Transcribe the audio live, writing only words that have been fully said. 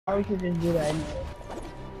we could just do that anyway.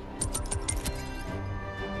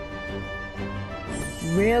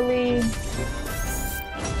 Really?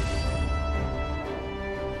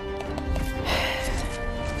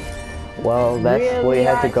 Well, that's Really, what you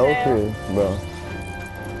have to go Isaiah? through, bro.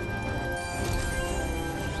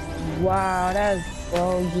 Wow, that's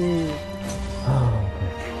bogus. Oh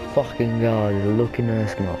my fucking god, you're looking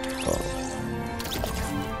ass motherfucker.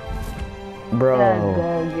 Bro. That's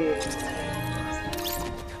bogus.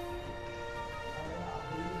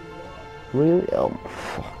 Really? Oh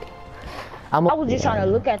fuck. I was just trying to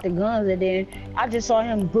look at the guns and then I just saw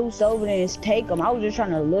him boost over there and take them. I was just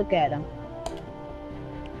trying to look at him.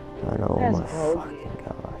 I know, That's my bogus. fucking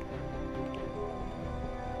god.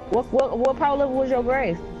 What power level was your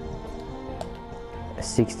grave?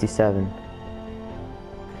 67.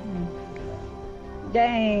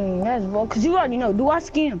 Dang, that's bogus. Cause you already know. Do I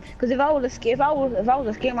scam? Cause if I was a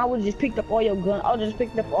scam, I would just picked up all your gun. I would just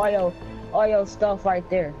picked up all your stuff right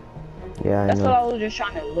there. Yeah, I That's know. what I was just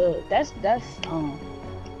trying to look.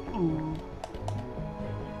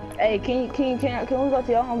 Hey, can we go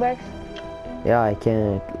to your home base? Yeah, I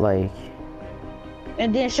can't, like...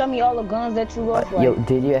 And then show me all the guns that you lost. yo,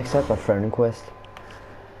 did you accept a friend request?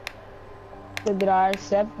 Did I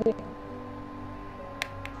accept it?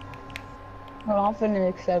 Hold on, I'm finna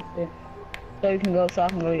accept it. So I can go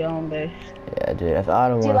to your home base. Yeah, dude, if I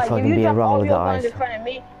don't want to like, fucking be around with the guns ice. in front of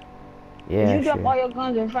me, Yeah, if you drop sure. all your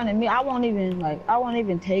guns in front of me, I won't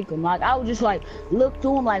even take them. Like, I would just like look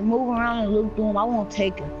through them, like move around and look through them. I won't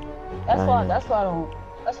take them. That's why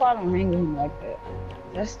I don't hang with him like that.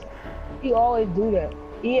 He always do that.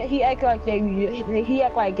 He act like he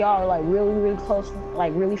act like y'all are like really close,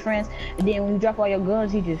 like really friends. And then when you drop all your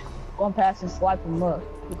guns, he just going past and swipe them up.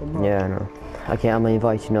 Pick 'em up. Yeah, I know. Okay, I'm gonna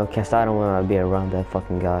invite you, no, cause I don't want to be around that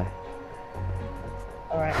fucking guy.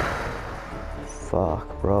 Alright.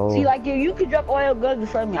 Fuck, bro. See, like, if you could drop all your guns in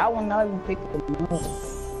front of me, I will not even pick them up.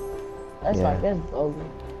 That's that's bogus.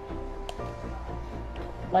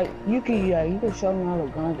 Like, you could show me all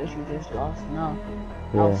the guns that you just lost. No.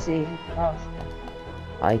 Yeah. I'll see.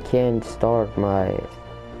 I can't start my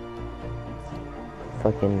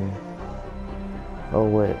fucking... Oh,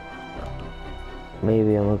 wait.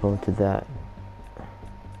 Maybe I'm gonna go to that.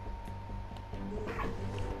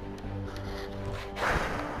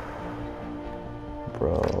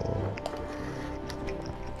 Bro.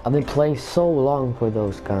 I've been playing so long for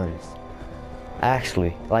those guns.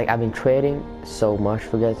 Actually, like, I've been trading so much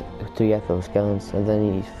to get those guns, and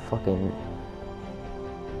then he's fucking...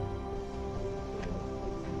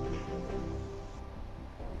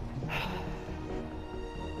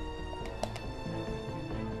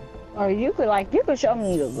 Or you could show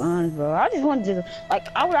me the guns, bro. I just wanted to, like,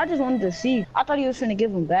 I just wanted to see. I thought he was finna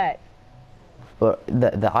give them back. But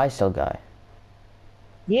the ISO guy.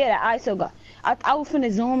 Yeah, the ISO guy. I was finna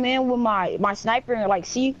zoom in with my sniper and like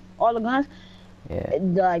see all the guns. Yeah.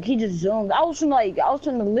 Like, he just zoomed. I was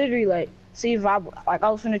finna literally like see if I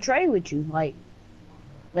was finna trade with you. Like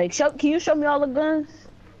can you show me all the guns?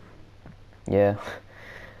 Yeah.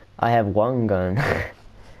 I have one gun.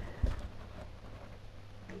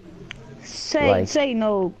 Say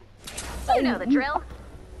no. You know the drill.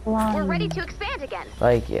 We're ready to expand again.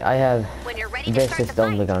 Like, I have... When you're ready to This start is the the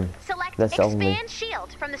only fight, gun. select That's the expand only.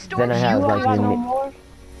 shield from the storage Then I have You shield. don't like got no more?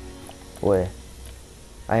 Where?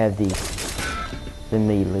 I have these. The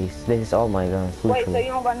meatleys. This is all my guns. Wait, so literally.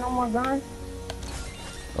 you don't got no more guns?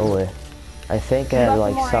 Oh wait. I think I You have got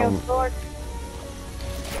like more in some. your storage?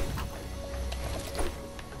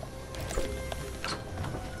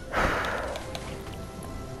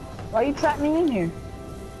 Why you trapped me in here?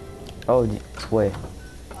 Oh wait.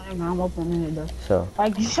 I'm opening it though. So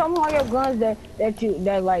Like, show me all your guns that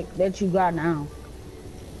you got now.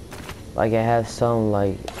 like I have some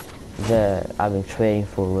like that I've been trading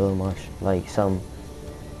for real much. Like some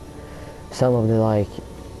of the like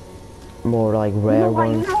more like rare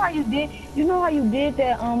ones. You know how you did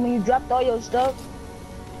that when you dropped all your stuff?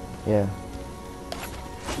 Yeah.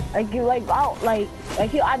 I knew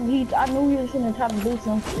he was gonna try to do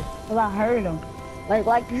something, cause I heard him.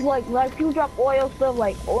 Like you drop all your stuff,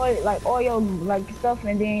 like all your stuff,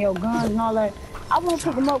 and then your guns and all that. I won't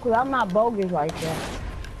pick them up cause I'm not bogus like that.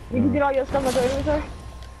 Did you get all your stuff at the inventory?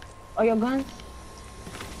 All your guns?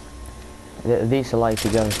 These are like the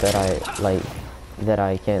guns that I like that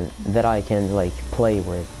I can like play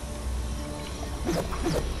with.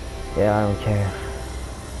 Yeah, I don't care.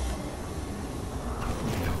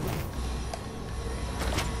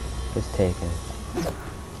 Just take it.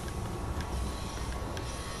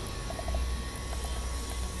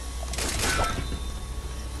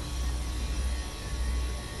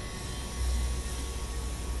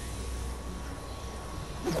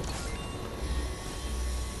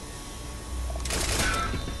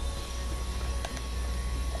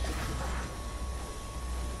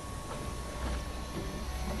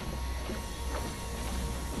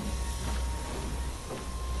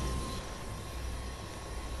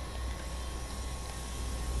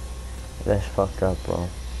 That's fucked up, bro.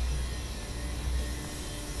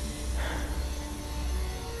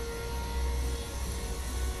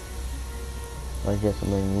 I just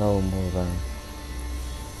no more than.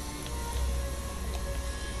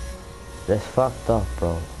 That's fucked up,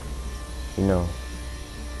 bro. You know.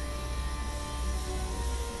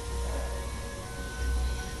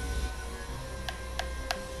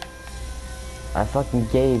 I fucking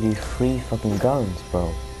gave you 3 fucking guns,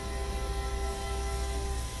 bro.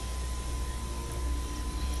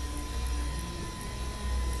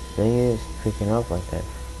 Then you're just freaking up like that.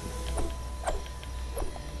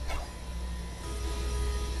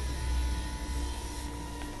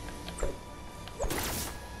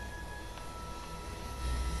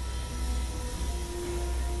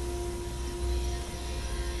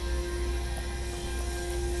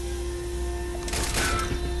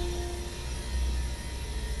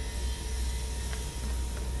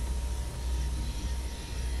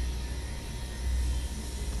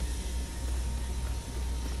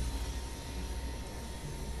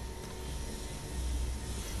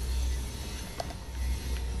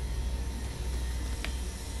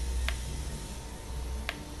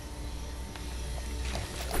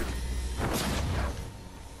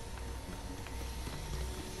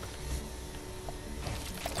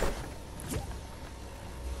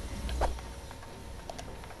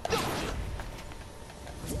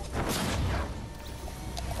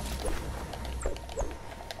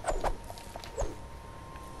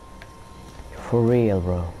 For real,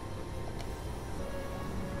 bro.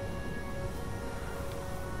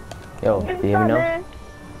 Yo, do you know? Man?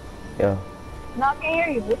 Yo. No, I can't hear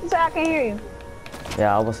you. What you say? I can't hear you.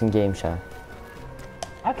 Yeah, I was in game chat.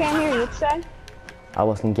 I can't hear you. What you say? I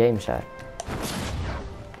was in game chat.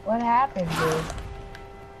 What happened,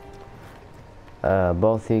 dude?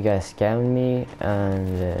 Both of you guys scammed me,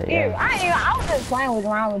 and Here, yeah. I was just playing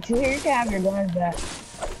around with you. Here, you can have your guns back.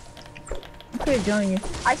 I could join you.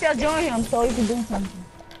 I shall join him so he can do something.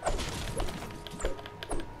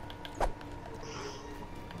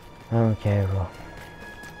 Okay, bro.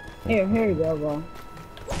 Here you go, bro.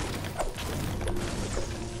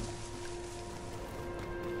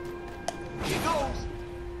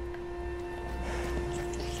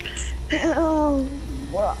 Oh,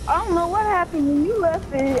 well, I don't know what happened when you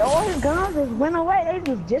left and all his guns just went away.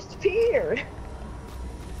 They just disappeared.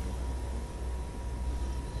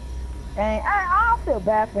 And I feel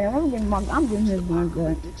bad for him. I'm getting his guns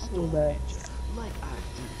back. I feel bad.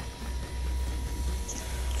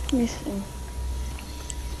 Let me see.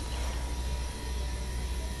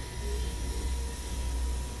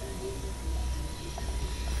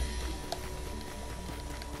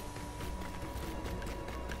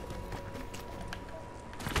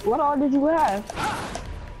 What all did you have?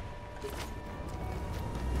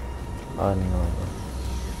 I don't know, bro.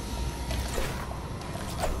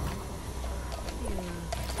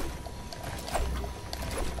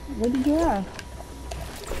 What did you have?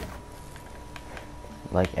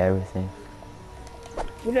 Like everything.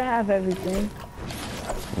 You didn't have everything.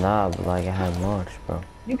 Nah, but like I had much, bro.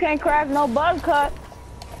 You can't craft no buzz cut.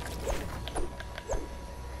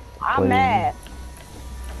 I'm mad.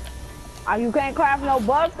 You can't craft no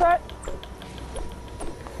buzz cut?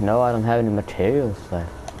 No, I don't have any materials left.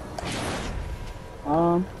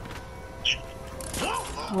 Oh.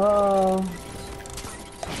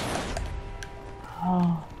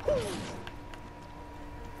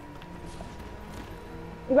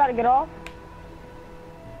 You gotta get off?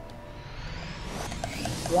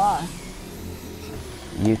 Why?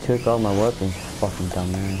 You took all my weapons, fucking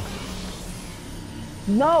dumbass.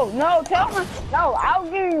 No, tell me. No, I'll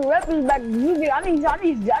give you weapons back.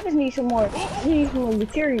 I just need some more. I need some more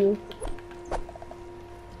materials.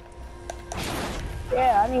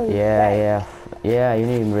 Yeah, I need respect. Yeah, you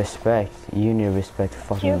need respect. You need respect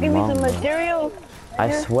for fucking Can you give me mom, some bro. materials?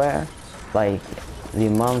 I swear, like, the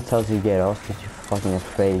mom tells you to get off because you're fucking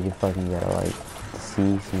afraid. You fucking got like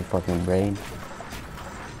disease in your fucking brain.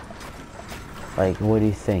 Like, what do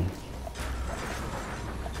you think?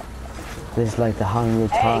 This is like the 100th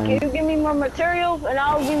time. Hey, can you give me more materials and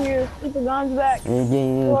I'll give you your stupid guns back?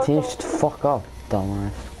 You just fuck up,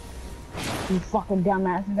 dumbass. You fucking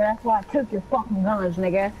dumbass, nigga. That's why I took your fucking guns,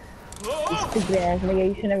 nigga. You stupid ass nigga.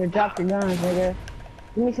 You should never drop your guns, nigga.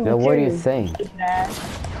 Give me some materials. What do you think? Stupid ass.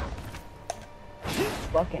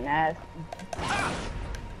 Fucking ass.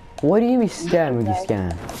 What do you mean scam when you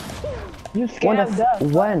scam? You scammed us.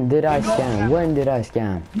 When did I scam? When did I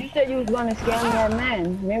scam? You said you was gonna scam that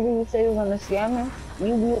man. Remember you said you was gonna scam him?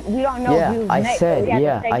 We don't know if he was I next, said,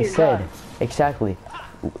 so exactly.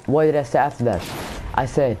 What did I say after that? I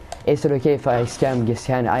said, is it okay if I scam get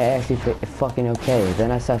scanned? I actually fucking okay.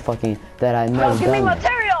 Then I said fucking that I never give me done it.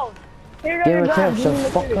 materials! Here Give me your gun. materials, shut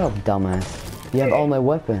the fuck up, dumbass. You have all my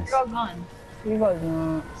weapons. Here your gun. Here you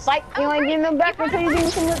go. Psych, you ain't getting them back until you give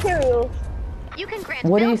me some materials. You can grant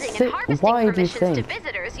What do you building and think? harvesting Why do you permissions think? to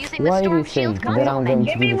visitors using Why the do you Storm Shield think that I'm going to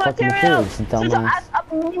Give give me you fucking materials, materials. dumbass? I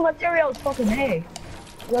need materials, fucking hey.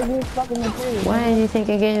 Give me fucking materials. Why do you think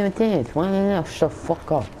I'm getting materials? Why do you shut the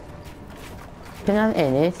fuck up? Can I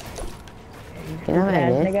end it? Can I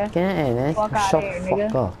end it? Can I end it? Shut the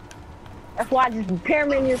fuck up. That's why I just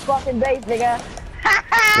pyramid in your fucking base, nigga.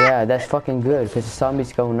 Yeah, that's fucking good, because the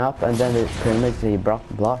zombies going up and then the pyramids are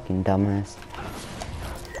blocking, dumbass.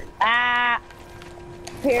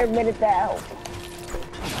 Pyramid it down.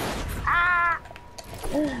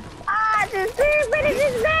 Just pyramid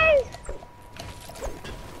this base.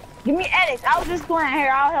 Give me edits. I was just playing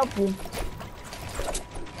here. I'll help you.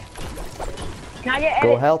 Can I get edits?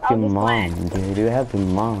 Go help your mom, dude. You help your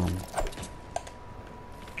mom.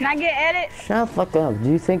 Can I get edits? Shut the fuck up. Do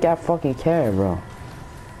you think I fucking care, bro?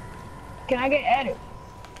 Can I get edits?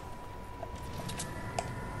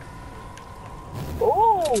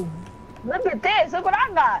 Ooh, look at this. Look what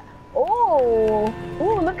I got. Ooh,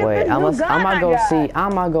 look at this. Wait, I'm gonna go see.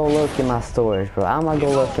 I'm gonna go look in my storage, bro. I'm gonna go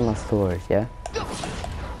look in my storage, yeah?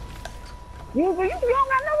 You don't got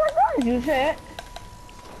no more guns, you said.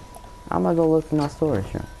 I'm gonna go look in my storage,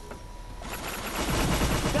 yeah.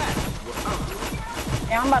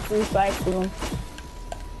 Yeah, I'm about to recycle them.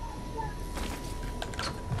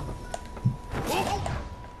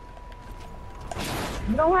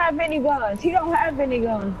 You don't have any guns. He don't have any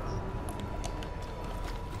guns.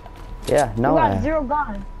 Yeah, no. You got 0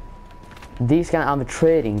 guns. These guys I'm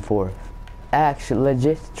trading for. Actually,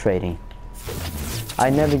 legit trading. I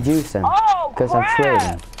never use them. Because I'm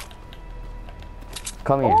trading.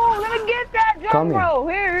 Come here. Oh, let me get that drum roll.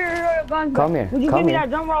 Here, guns. Come here. Would you give me that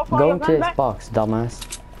drum roll for Go your into guns this back? box,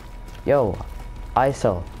 dumbass. Yo,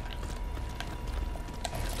 ISO.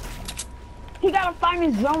 He gotta find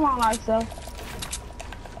his drum roll myself.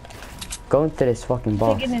 Go into this fucking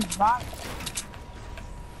box. Take in his box.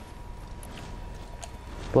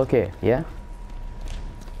 Look here, yeah?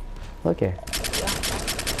 Look here.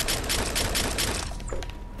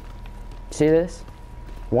 See this?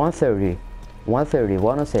 130, 130,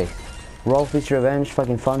 106. Rolfish Revenge,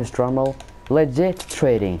 fucking fun drum roll. Legit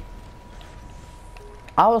trading.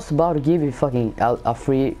 I was about to give you fucking a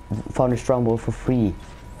free fun drum roll for free.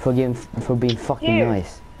 For being fucking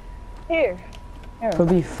nice. Here. For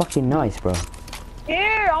being fucking nice, bro.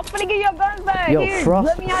 Here, I'm gonna get your guns back. Yo, here,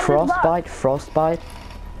 frostbite,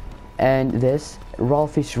 and this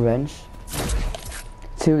Rolfish Revenge.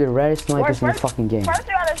 Two of the reddest snipers in the fucking game. First,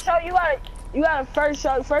 you gotta show. You gotta first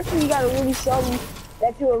show. First thing you gotta really show me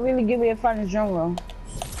that you will really give me a fun drum roll.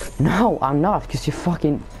 No, I'm not, cause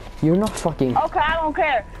you're not fucking. Okay, I don't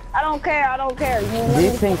care. I don't care. Do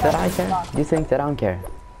you think that I care? Do you think that I don't care?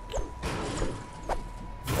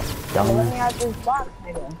 Let me out this box,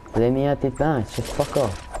 nigga. Let me out this box. Just fuck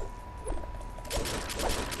off.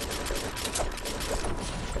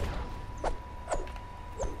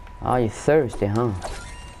 Oh, you thirsty, huh?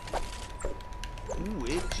 Ooh,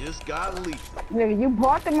 it just got lethal. Nigga, you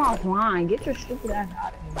bought them offline. Get your stupid ass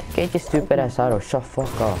out of here. Get your stupid ass out of here. Shut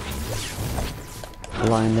fuck off.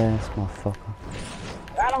 Blind ass motherfucker.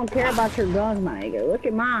 I don't care about your guns, my nigga. Look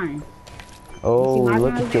at mine. Oh,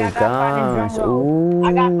 look at your guns. Ooh,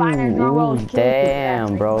 I got finance drum rolls too.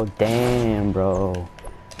 damn, bro. Damn, bro.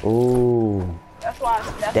 Ooh. That's why.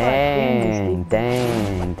 Dang,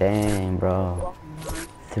 bro.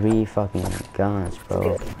 3 fucking guns,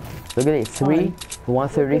 bro. Look at it. 3,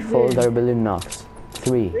 130 full durability knocks.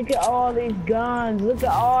 3. Look at all these guns. Look at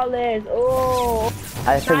all this. Oh.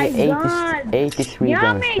 I think 83 guns,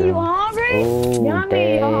 Yummy, bro. you hungry? Oh, Yummy,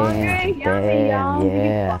 damn, you hungry? Yummy,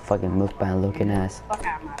 yeah, fucking mukbang looking ass. Fuck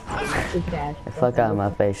out of my face. Fuck out of my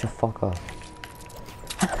face, shut fuck off.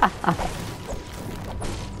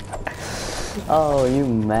 Oh, you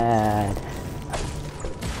mad.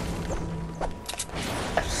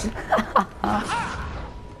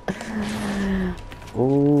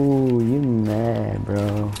 Ooh, you mad,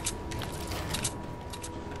 bro.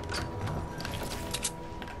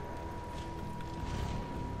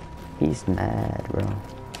 He's mad, bro.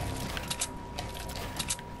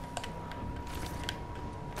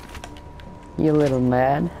 You a little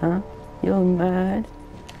mad, huh? You a little mad?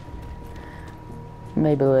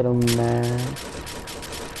 Maybe a little mad.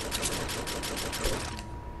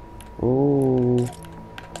 Ooh.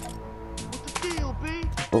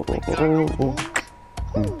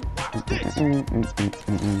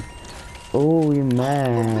 Oh, you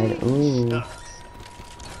mad? Ooh.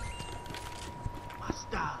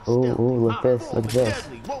 Ooh, Stealthy, ooh, look hot, this, look forward, this.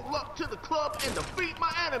 deadly, roll up to the club and defeat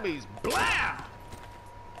my enemies. Blam!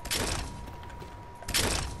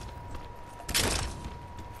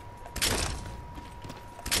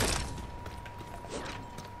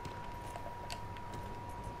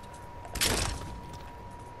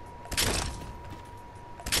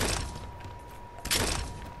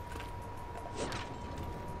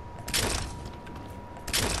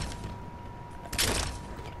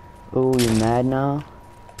 Ooh, you mad now?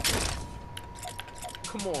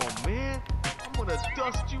 Come on, man. I'm gonna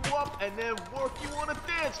dust you up and then work you on a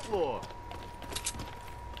dance floor.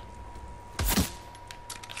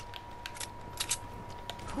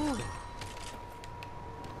 Whew.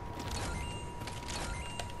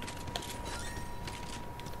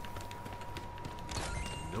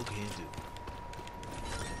 No can do.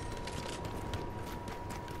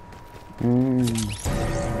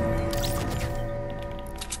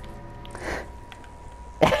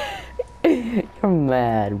 You're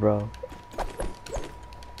mad, bro.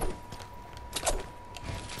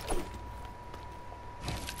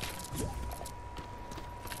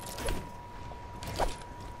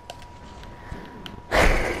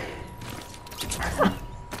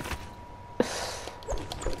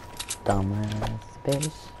 Dumbass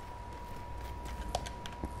bitch.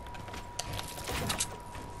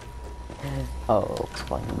 Oh,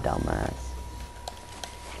 fucking dumbass.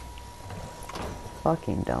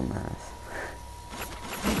 Fucking dumbass.